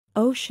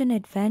Ocean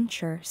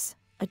Adventures,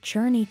 a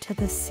journey to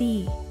the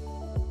sea.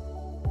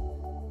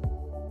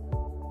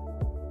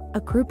 A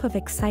group of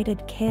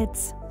excited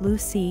kids,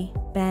 Lucy,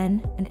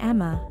 Ben, and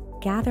Emma,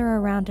 gather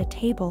around a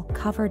table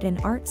covered in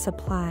art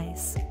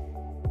supplies.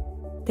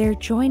 They're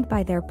joined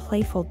by their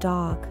playful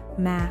dog,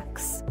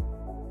 Max.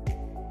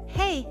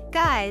 Hey,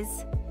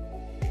 guys!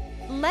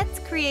 Let's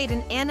create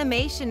an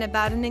animation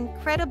about an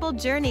incredible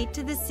journey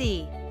to the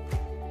sea.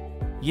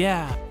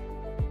 Yeah!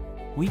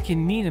 We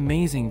can meet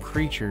amazing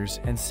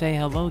creatures and say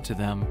hello to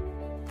them.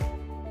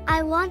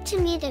 I want to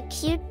meet a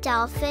cute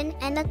dolphin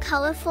and a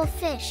colorful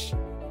fish.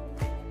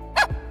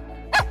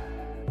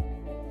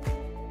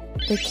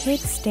 The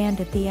kids stand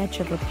at the edge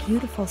of a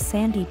beautiful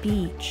sandy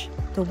beach,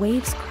 the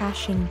waves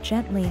crashing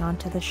gently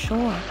onto the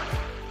shore.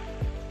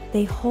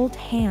 They hold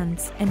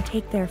hands and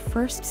take their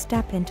first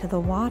step into the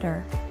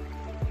water.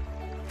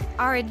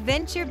 Our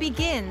adventure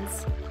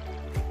begins.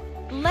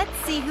 Let's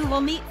see who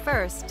will meet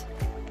first.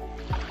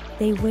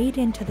 They wade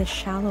into the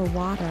shallow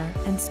water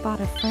and spot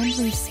a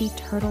friendly sea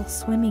turtle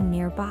swimming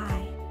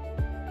nearby.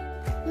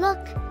 Look,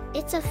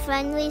 it's a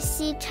friendly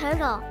sea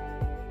turtle.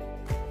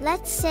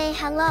 Let's say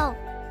hello.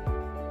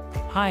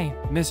 Hi,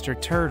 Mr.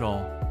 Turtle.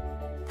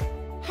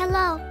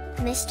 Hello,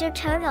 Mr.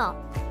 Turtle.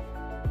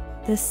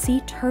 The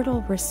sea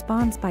turtle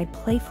responds by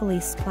playfully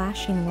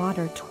splashing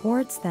water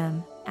towards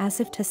them, as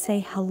if to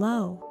say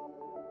hello.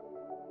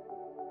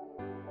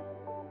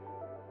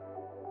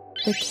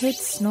 The kids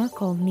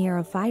snorkel near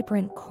a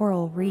vibrant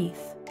coral reef,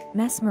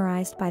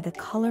 mesmerized by the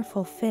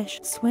colorful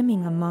fish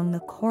swimming among the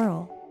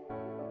coral.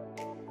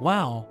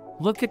 Wow,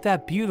 look at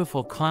that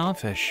beautiful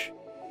clownfish.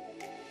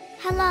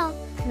 Hello,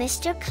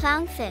 Mr.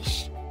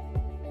 Clownfish.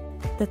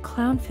 The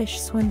clownfish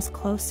swims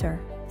closer,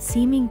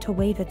 seeming to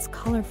wave its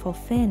colorful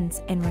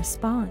fins in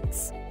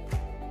response.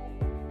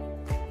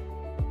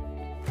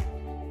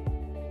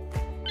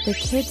 The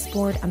kids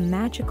board a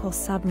magical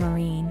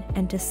submarine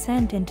and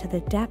descend into the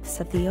depths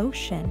of the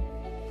ocean.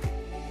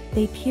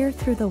 They peer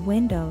through the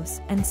windows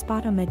and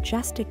spot a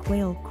majestic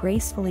whale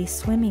gracefully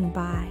swimming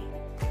by.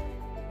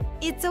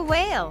 It's a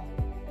whale!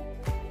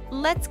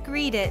 Let's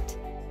greet it.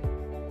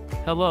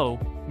 Hello,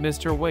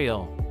 Mr.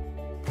 Whale.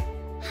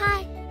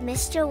 Hi,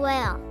 Mr.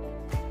 Whale.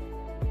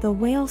 The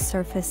whale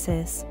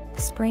surfaces,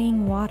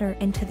 spraying water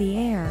into the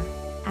air,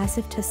 as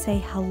if to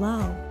say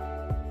hello.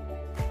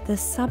 The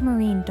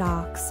submarine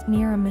docks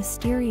near a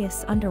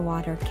mysterious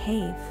underwater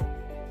cave.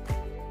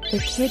 The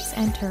kids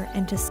enter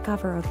and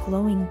discover a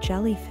glowing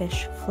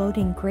jellyfish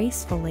floating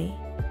gracefully.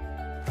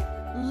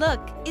 Look,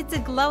 it's a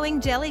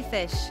glowing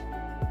jellyfish.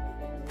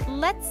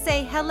 Let's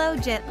say hello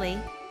gently.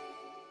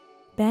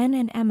 Ben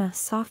and Emma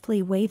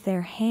softly wave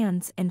their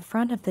hands in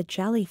front of the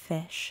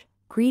jellyfish,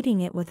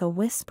 greeting it with a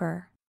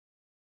whisper.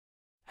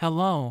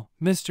 Hello,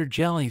 Mr.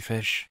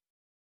 Jellyfish.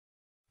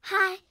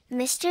 Hi,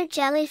 Mr.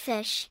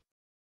 Jellyfish.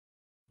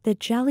 The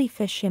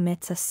jellyfish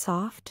emits a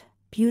soft,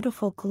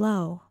 beautiful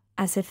glow,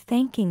 as if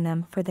thanking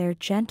them for their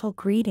gentle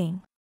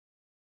greeting.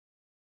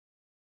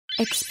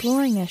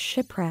 Exploring a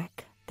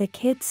shipwreck, the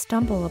kids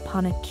stumble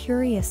upon a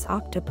curious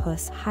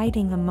octopus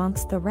hiding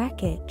amongst the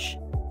wreckage.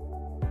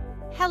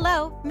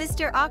 Hello,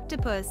 Mr.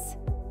 Octopus.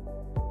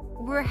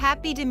 We're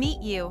happy to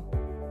meet you.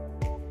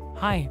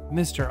 Hi,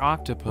 Mr.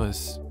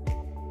 Octopus.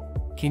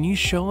 Can you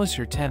show us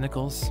your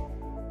tentacles?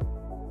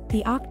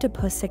 The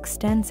octopus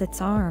extends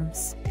its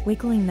arms,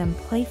 wiggling them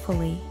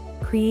playfully,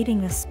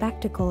 creating a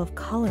spectacle of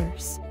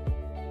colors.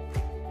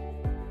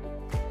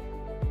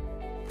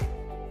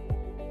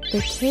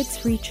 The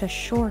kids reach a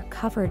shore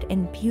covered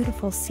in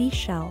beautiful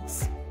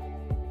seashells.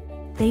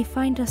 They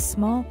find a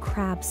small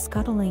crab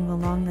scuttling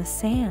along the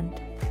sand.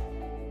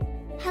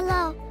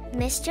 Hello,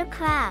 Mr.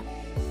 Crab.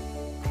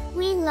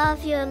 We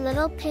love your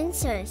little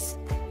pincers.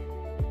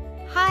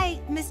 Hi,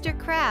 Mr.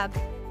 Crab.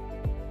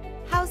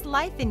 How's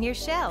life in your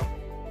shell?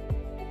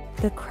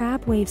 The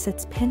crab waves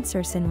its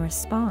pincers in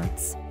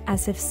response,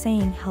 as if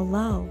saying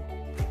hello.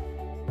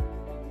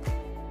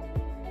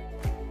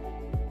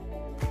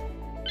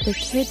 The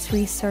kids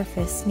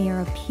resurface near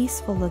a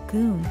peaceful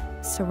lagoon,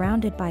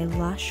 surrounded by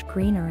lush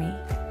greenery.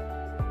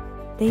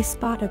 They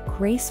spot a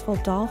graceful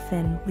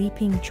dolphin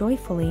leaping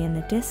joyfully in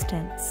the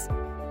distance.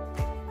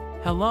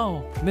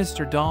 Hello,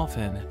 Mr.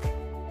 Dolphin.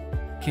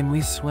 Can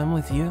we swim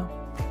with you?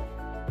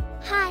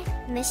 Hi,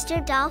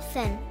 Mr.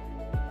 Dolphin.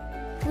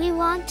 We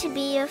want to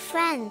be your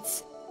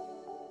friends.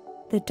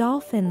 The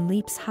dolphin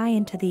leaps high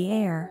into the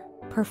air,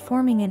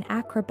 performing an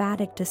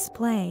acrobatic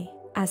display,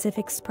 as if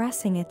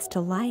expressing its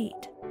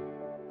delight.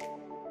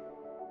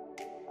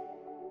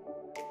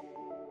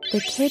 The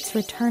kids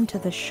return to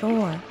the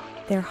shore,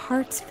 their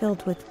hearts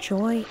filled with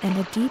joy and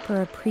a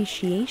deeper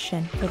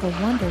appreciation for the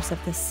wonders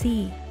of the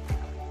sea.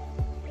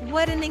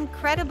 What an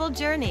incredible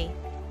journey!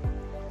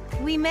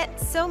 We met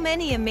so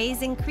many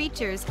amazing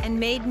creatures and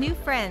made new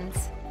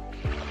friends.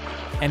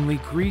 And we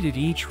greeted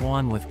each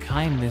one with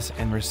kindness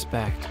and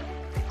respect.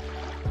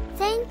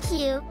 Thank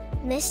you,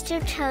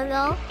 Mr.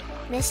 Turtle,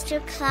 Mr.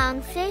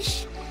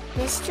 Clownfish,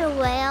 Mr.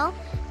 Whale,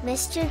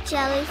 Mr.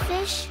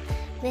 Jellyfish,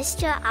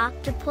 Mr.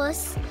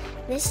 Octopus,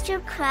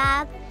 Mr.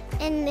 Crab,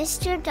 and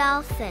Mr.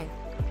 Dolphin.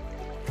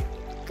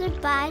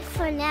 Goodbye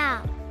for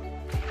now.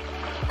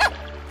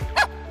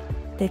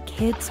 The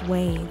kids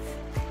wave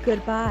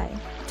Goodbye.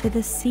 to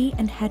the sea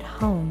and head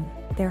home,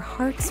 their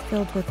hearts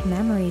filled with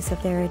memories of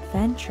their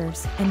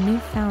adventures and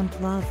newfound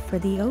love for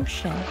the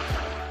ocean.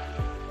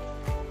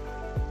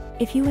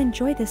 If you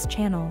enjoy this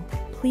channel,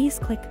 please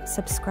click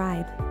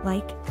subscribe,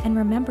 like, and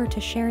remember to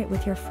share it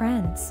with your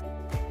friends.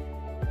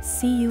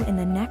 See you in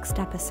the next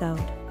episode.